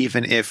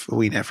even if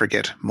we never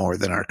get more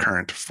than our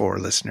current 4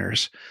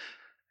 listeners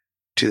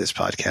to this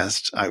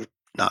podcast, I'm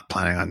not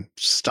planning on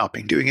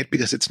stopping doing it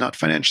because it's not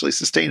financially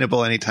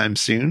sustainable anytime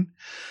soon.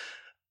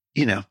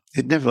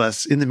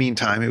 Nevertheless, in the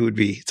meantime,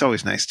 it's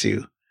always nice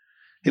it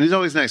is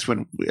always nice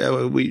when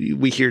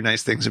we hear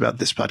nice things about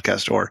this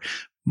podcast, or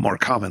more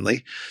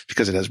commonly,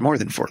 because it has more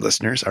than 4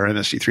 listeners, our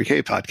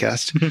MSG3K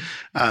podcast,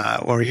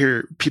 where we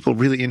hear people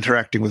really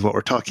interacting with what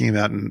we're talking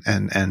about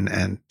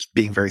and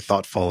being very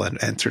thoughtful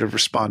and sort of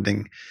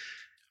responding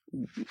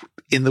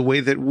in the way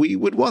that we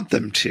would want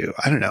them to.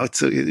 I don't know.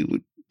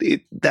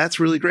 That's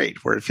really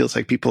great, where it feels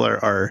like people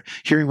are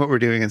hearing what we're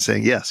doing and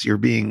saying, yes, you're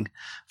being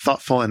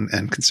thoughtful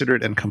and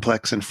considerate and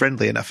complex and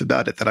friendly enough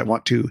about it that I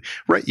want to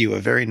write you a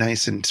very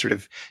nice and sort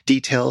of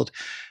detailed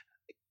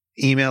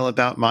email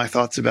about my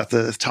thoughts about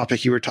the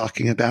topic you were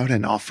talking about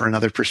and offer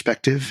another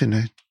perspective in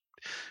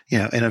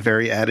a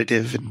very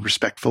additive and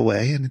respectful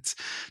way. And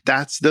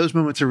those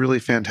moments are really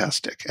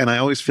fantastic. And I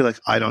always feel like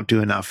I don't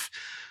do enough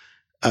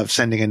of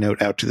sending a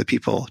note out to the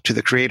people, to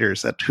the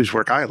creators whose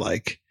work I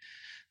like.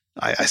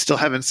 I still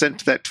haven't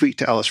sent that tweet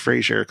to Alice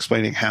Frazier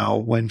explaining how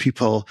when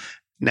people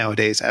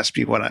nowadays ask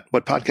me what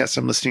podcast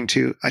I'm listening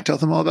to, I tell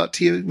them all about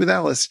Tea with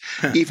Alice,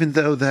 even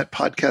though that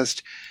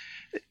podcast,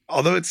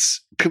 although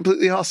it's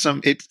completely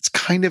awesome, it's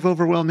kind of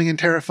overwhelming and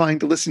terrifying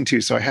to listen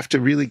to. So I have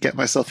to really get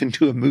myself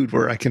into a mood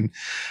where I can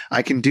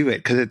do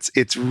it, because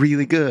it's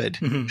really good,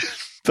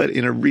 but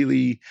in a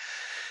really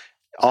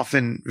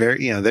often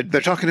very, they're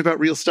talking about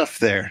real stuff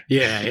there.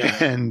 Yeah.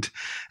 And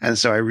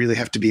so I really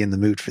have to be in the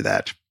mood for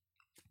that.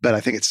 But I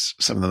think it's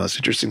some of the most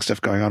interesting stuff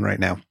going on right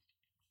now.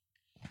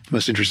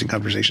 Most interesting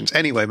conversations.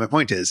 Anyway, my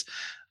point is,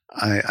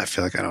 I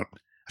feel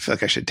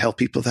like I should tell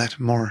people that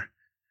more.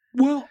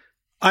 Well,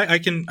 I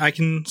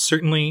can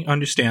certainly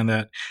understand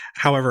that.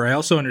 However, I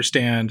also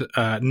understand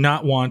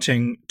not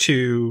wanting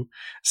to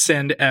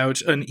send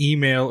out an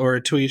email or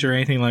a tweet or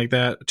anything like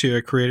that to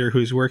a creator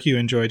whose work you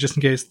enjoy, just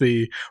in case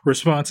the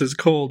response is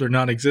cold or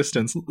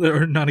non-existent.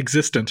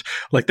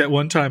 Like that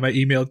one time I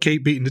emailed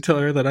Kate Beaton to tell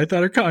her that I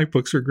thought her comic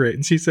books were great,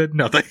 and she said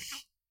nothing.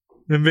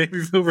 It made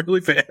me feel really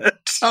bad.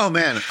 Oh,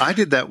 man. I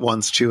did that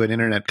once to an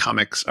internet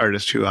comics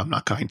artist who I'm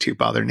not going to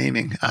bother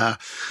naming.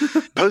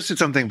 Posted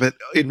something, but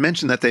it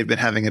mentioned that they'd been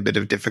having a bit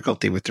of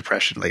difficulty with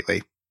depression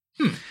lately.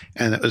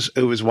 And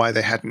it was why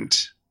they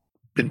hadn't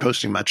been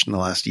posting much in the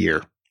last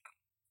year.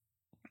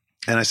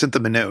 And I sent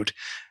them a note,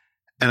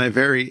 and I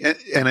very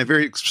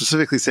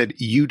specifically said,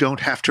 you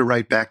don't have to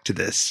write back to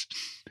this.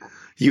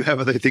 You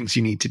have other things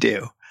you need to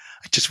do.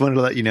 I just wanted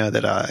to let you know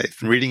that I've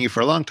been reading you for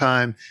a long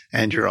time,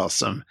 and you're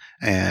awesome,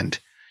 and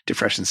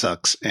depression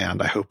sucks,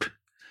 and I hope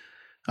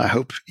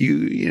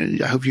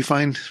you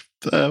find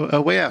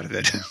a way out of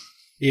it.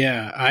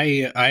 Yeah,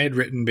 I had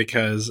written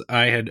because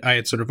I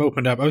had sort of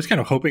opened up. I was kind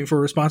of hoping for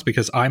a response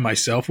because I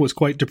myself was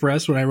quite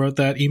depressed when I wrote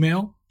that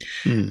email.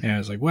 And I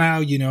was like,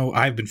 wow,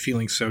 I've been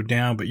feeling so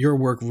down, but your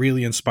work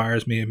really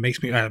inspires me. It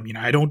makes me,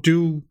 I don't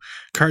do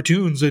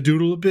cartoons. I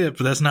doodle a bit,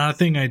 but that's not a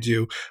thing I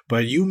do.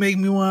 But you make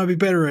me want to be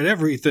better at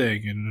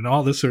everything and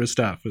all this sort of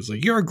stuff. It's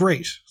like, you're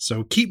great.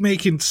 So keep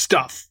making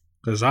stuff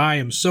because I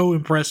am so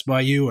impressed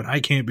by you and I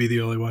can't be the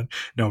only one.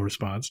 No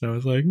response. And I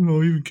was like,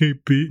 oh, even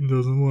Kate Beaton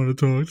doesn't want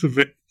to talk to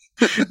me.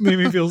 It made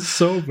me feel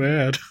so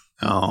bad.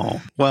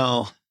 Oh,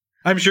 well,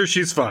 I'm sure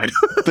she's fine.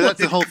 But that's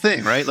the whole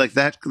thing, right? Like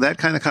that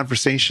kind of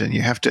conversation,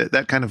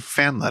 that kind of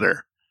fan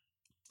letter,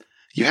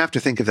 you have to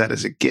think of that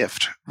as a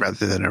gift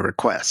rather than a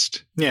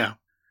request. Yeah.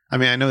 I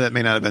mean, I know that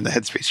may not have been the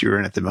headspace you were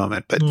in at the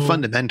moment, but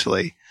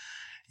fundamentally,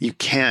 you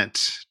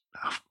can't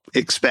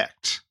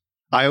expect.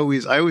 I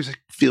always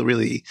feel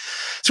really,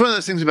 it's one of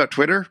those things about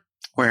Twitter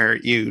where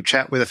you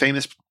chat with a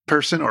famous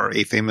person or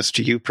a famous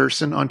to you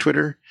person on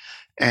Twitter,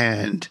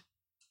 and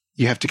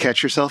you have to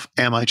catch yourself.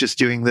 Am I just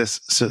doing this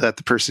so that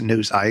the person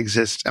knows I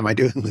exist? Am I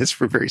doing this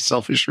for very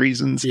selfish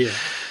reasons? Yeah.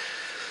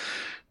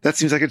 That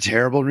seems like a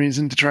terrible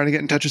reason to try to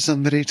get in touch with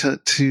somebody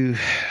to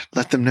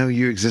let them know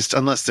you exist,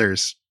 unless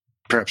there's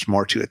perhaps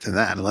more to it than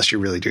that, unless you're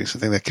really doing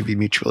something that could be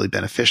mutually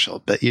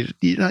beneficial. But you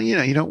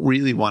don't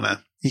really want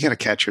to. You got to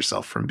catch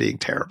yourself from being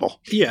terrible.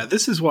 Yeah,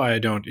 this is why I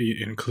don't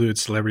include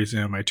celebrities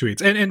in my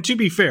tweets. And to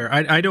be fair,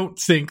 I don't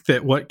think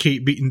that what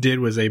Kate Beaton did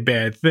was a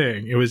bad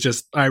thing. It was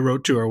just I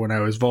wrote to her when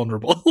I was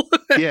vulnerable.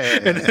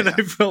 And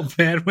I felt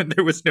bad when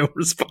there was no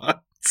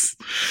response.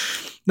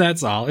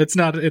 That's all. It's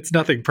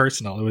nothing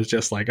personal. It was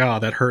just like, oh,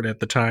 that hurt at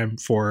the time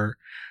for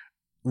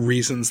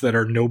reasons that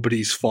are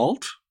nobody's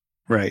fault.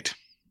 Right.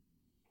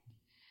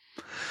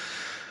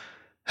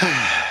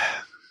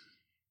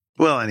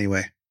 Well,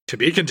 anyway. To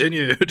be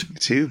continued.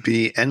 To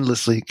be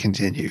endlessly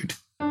continued.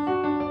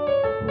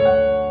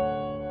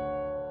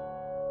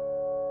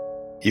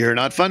 You're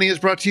Not Funny is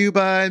brought to you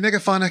by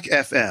Megaphonic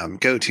FM.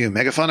 Go to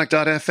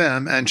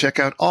megaphonic.fm and check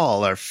out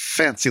all our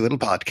fancy little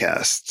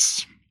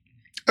podcasts.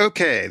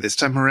 Okay, this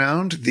time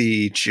around,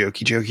 the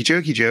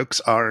jokey jokes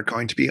are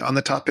going to be on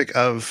the topic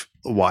of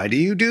why do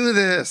you do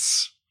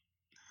this?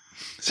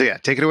 So yeah,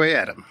 take it away,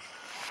 Adam.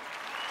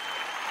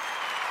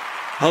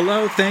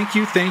 Hello, thank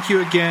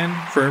you again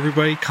for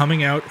everybody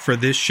coming out for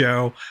this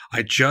show.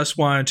 I just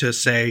wanted to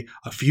say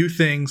a few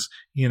things,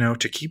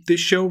 to keep this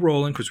show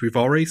rolling, because we've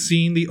already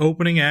seen the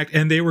opening act,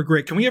 and they were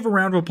great. Can we have a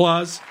round of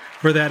applause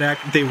for that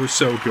act? They were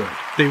so good.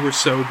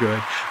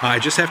 I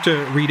just have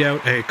to read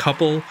out a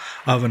couple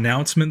of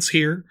announcements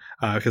here,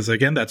 because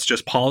again, that's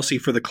just policy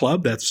for the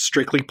club. That's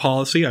strictly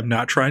policy. I'm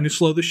not trying to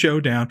slow the show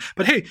down.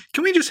 But hey,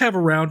 can we just have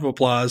a round of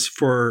applause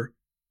for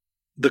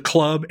the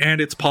club and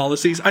its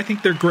policies? I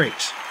think they're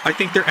great. I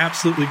think they're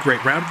absolutely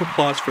great. Round of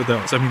applause for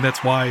those. I mean,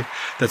 that's why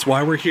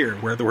we're here.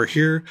 We're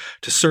here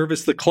to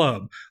service the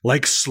club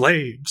like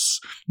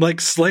slaves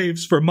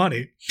for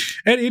money.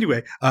 And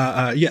anyway,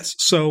 yes.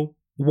 So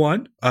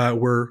one,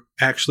 we're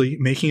actually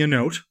making a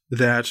note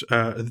that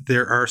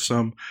there are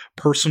some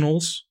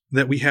personals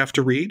that we have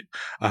to read.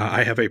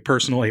 I have a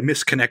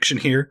misconnection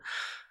here.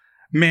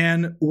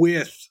 Man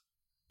with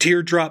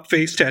teardrop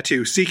face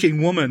tattoo,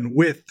 seeking woman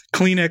with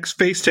Kleenex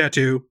face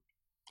tattoo.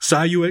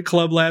 Saw you at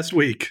club last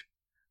week.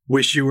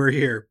 Wish you were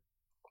here.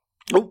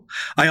 Oh,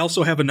 I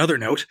also have another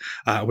note,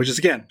 which is,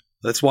 again,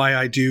 that's why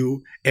I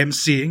do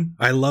emceeing.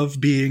 I love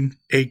being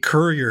a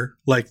courier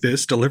like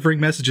this, delivering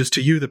messages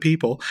to you, the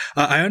people.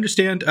 I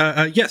understand,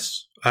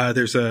 yes,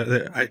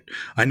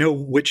 I know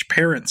which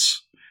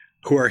parents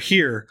who are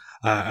here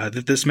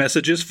that this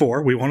message is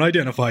for. We won't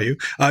identify you.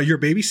 Your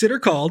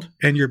babysitter called,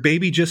 and your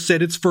baby just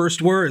said its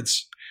first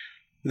words.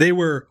 They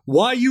were,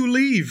 "Why you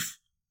leave?"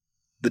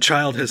 The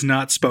child has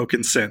not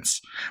spoken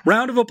since.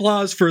 Round of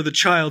applause for the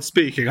child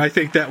speaking. I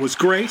think that was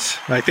great.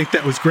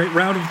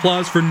 Round of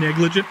applause for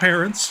negligent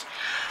parents.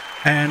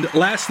 And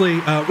lastly,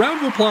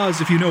 round of applause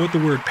if you know what the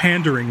word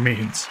pandering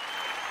means.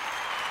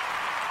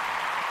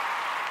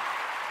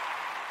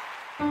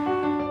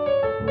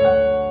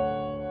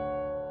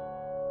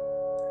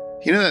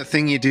 You know that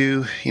thing you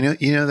do? You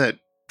know that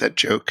that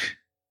joke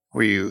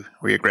where you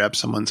grab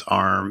someone's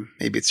arm,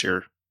 maybe it's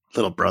your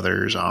little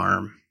brother's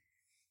arm.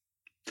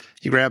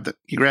 You grab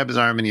his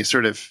arm and you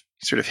sort of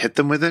hit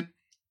them with it.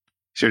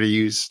 Sort of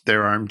use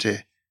their arm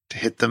to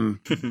hit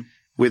them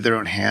with their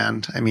own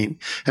hand. I mean,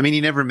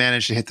 you never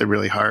managed to hit them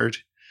really hard,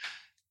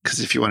 because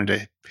if you wanted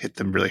to hit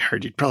them really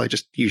hard, you'd probably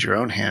just use your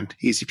own hand,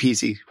 easy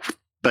peasy.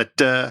 But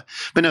no,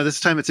 this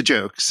time it's a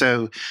joke,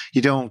 so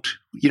you don't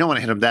want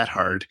to hit them that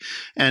hard.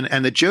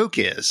 And the joke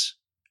is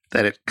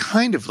that it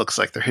kind of looks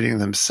like they're hitting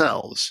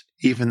themselves,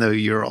 even though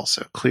you're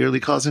also clearly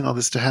causing all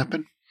this to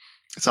happen.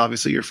 It's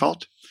obviously your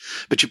fault,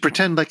 but you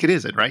pretend like it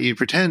isn't, right? You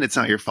pretend it's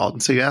not your fault,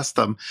 and so you ask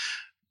them,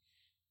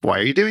 "Why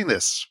are you doing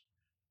this?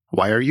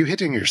 Why are you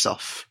hitting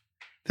yourself?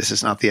 This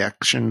is not the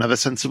action of a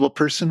sensible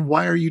person.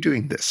 Why are you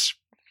doing this?"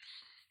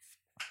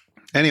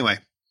 Anyway,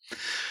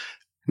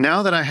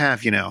 now that I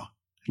have,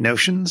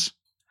 notions,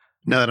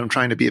 now that I'm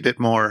trying to be a bit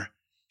more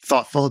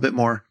thoughtful, a bit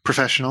more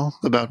professional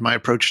about my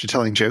approach to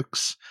telling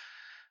jokes,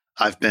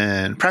 I've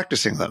been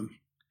practicing them,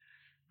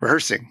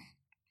 rehearsing.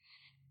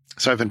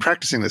 So I've been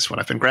practicing this one.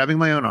 I've been grabbing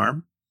my own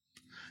arm,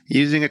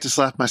 using it to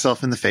slap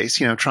myself in the face,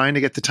 trying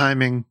to get the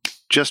timing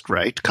just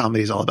right.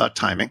 Comedy is all about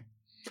timing.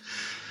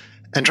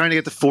 And trying to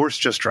get the force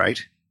just right.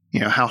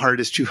 How hard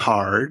is too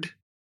hard,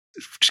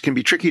 which can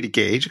be tricky to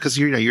gauge because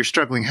you're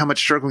struggling. How much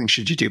struggling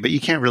should you do? But you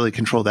can't really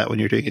control that when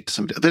you're doing it to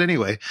somebody. But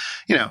anyway,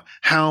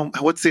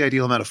 what's the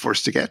ideal amount of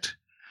force to get?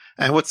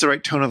 And what's the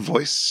right tone of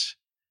voice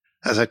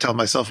as I tell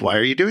myself, why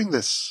are you doing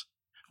this?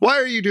 Why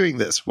are you doing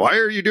this? Why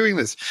are you doing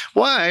this?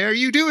 Why are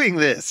you doing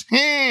this?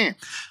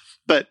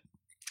 But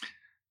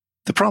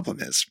the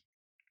problem is,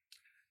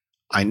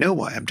 I know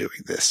why I'm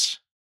doing this.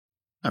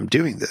 I'm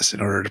doing this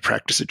in order to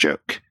practice a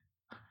joke.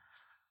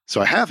 So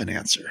I have an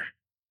answer,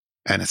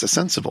 and it's a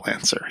sensible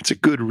answer. It's a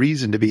good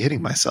reason to be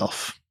hitting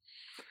myself.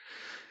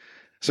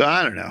 So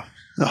I don't know.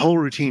 The whole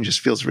routine just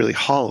feels really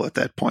hollow at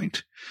that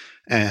point.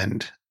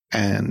 And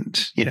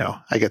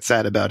I get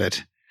sad about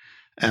it,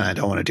 and I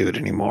don't want to do it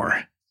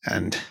anymore.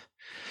 And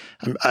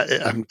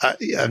I'm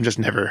just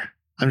never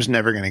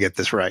going to get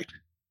this right.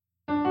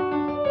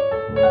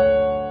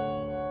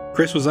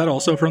 Chris, was that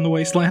also from the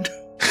Wasteland?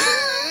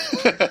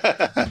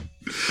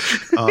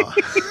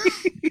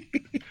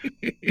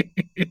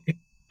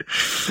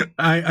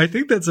 I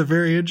think that's a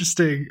very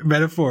interesting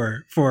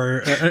metaphor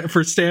for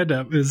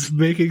stand-up, is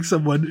making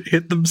someone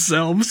hit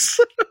themselves.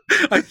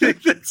 I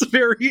think that's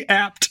very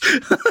apt,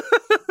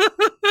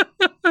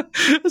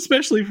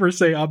 especially for,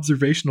 say,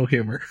 observational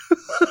humor.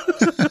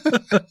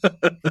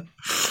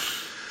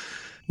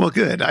 Well,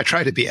 good. I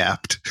try to be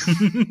apt.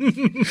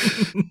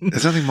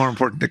 There's nothing more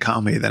important to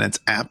comedy than its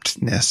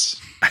aptness.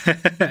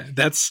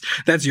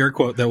 That's your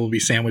quote that will be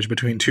sandwiched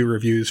between two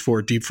reviews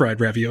for deep fried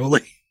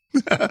ravioli.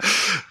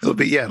 It'll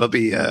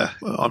be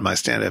on my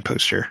stand-up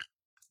poster.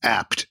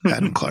 Apt,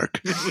 Adam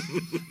Clark.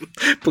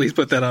 Please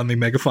put that on the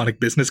megaphonic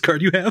business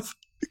card you have.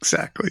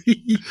 Exactly.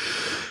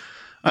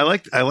 I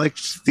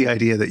liked the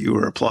idea that you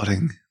were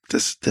applauding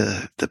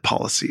the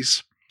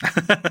policies.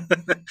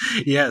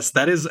 Yes,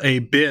 that is a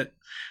bit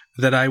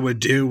that I would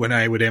do when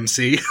I would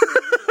MC.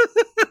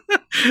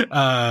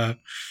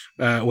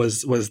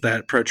 Was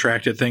that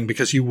protracted thing,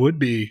 because you would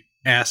be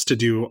asked to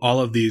do all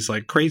of these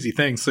like crazy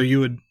things. So you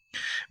would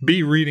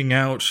be reading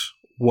out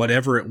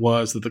whatever it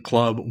was that the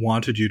club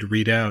wanted you to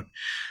read out.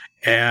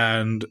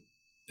 And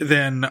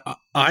then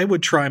I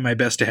would try my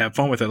best to have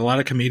fun with it. A lot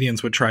of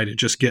comedians would try to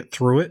just get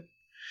through it.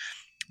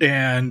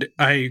 And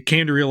I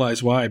came to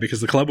realize why,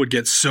 because the club would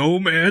get so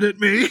mad at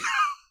me.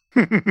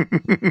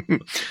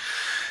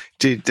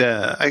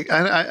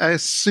 I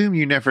assume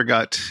you never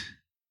got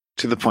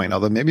to the point,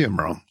 although maybe I'm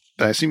wrong,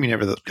 but I assume you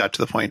never got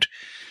to the point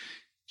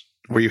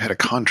where you had a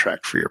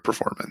contract for your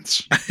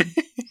performance.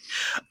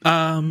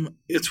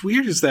 It's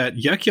weird is that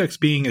Yuck Yucks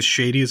being as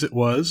shady as it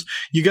was,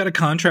 you got a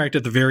contract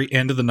at the very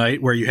end of the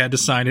night where you had to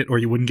sign it or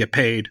you wouldn't get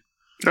paid.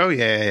 Oh,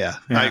 yeah.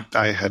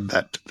 I had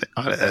that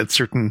at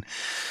certain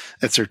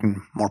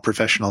more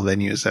professional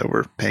venues that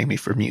were paying me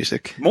for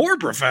music. More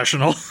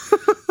professional?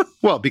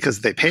 Well, because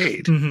they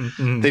paid.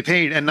 They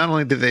paid, and not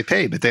only did they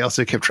pay, but they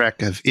also kept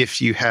track of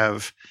if you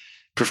have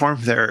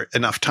performed there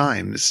enough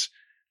times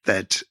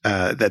that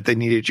they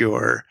needed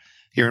your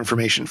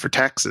information for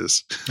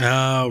taxes.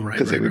 Oh, right.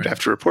 Because they would have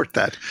to report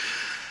that.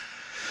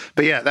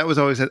 But yeah, that was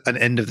always an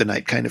end of the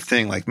night kind of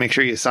thing. Like, make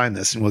sure you sign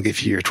this and we'll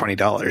give you your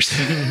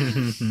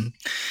 $20.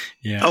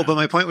 Yeah. Oh, but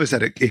my point was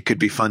that it could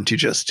be fun to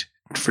just,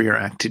 for your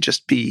act, to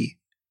just be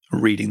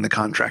reading the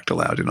contract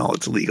aloud in all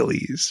its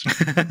legalese.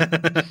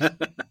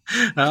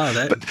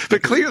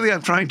 But clearly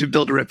I'm trying to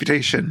build a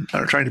reputation,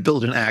 or trying to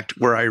build an act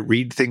where I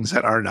read things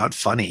that are not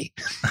funny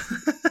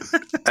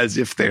as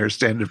if they're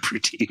stand-up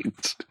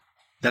routines.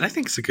 That I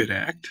think is a good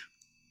act.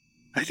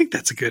 I think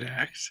that's a good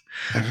act.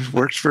 If it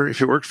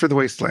worked for the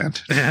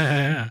Wasteland.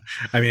 Yeah.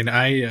 I mean,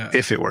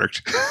 if it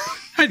worked.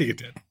 I think it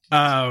did.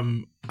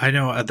 I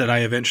know that I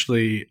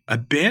eventually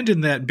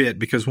abandoned that bit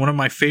because one of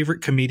my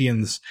favorite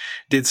comedians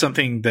did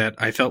something that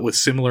I felt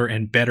was similar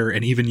and better,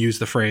 and even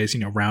used the phrase,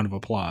 round of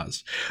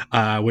applause,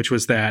 which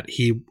was that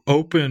he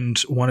opened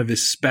one of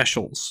his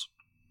specials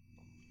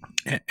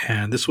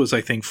and this was,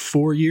 I think,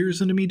 4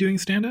 years into me doing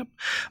stand-up.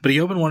 But he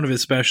opened one of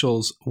his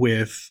specials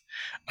with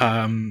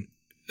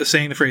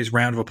saying the phrase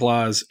 "round of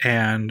applause,"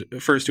 and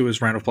first it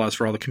was "round of applause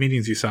for all the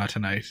comedians you saw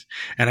tonight."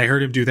 And I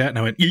heard him do that, and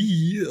I went,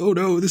 "Oh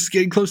no, this is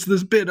getting close to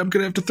this bit. I'm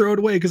going to have to throw it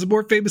away because a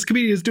more famous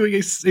comedian is doing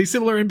a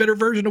similar and better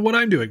version of what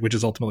I'm doing," which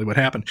is ultimately what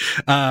happened.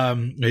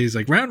 He's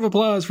like, "Round of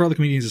applause for all the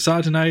comedians you saw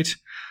tonight.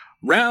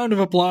 Round of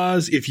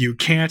applause if you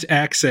can't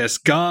access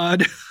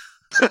God."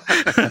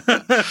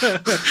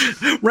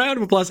 Round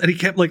of applause. And he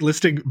kept like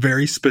listing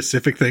very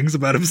specific things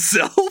about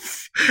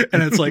himself,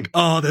 and it's like,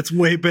 oh, that's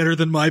way better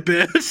than my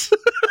bit.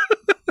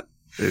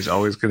 There's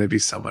always going to be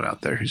someone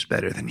out there who's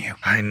better than you.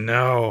 I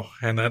know,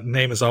 and that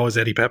name is always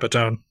Eddie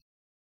Pepitone.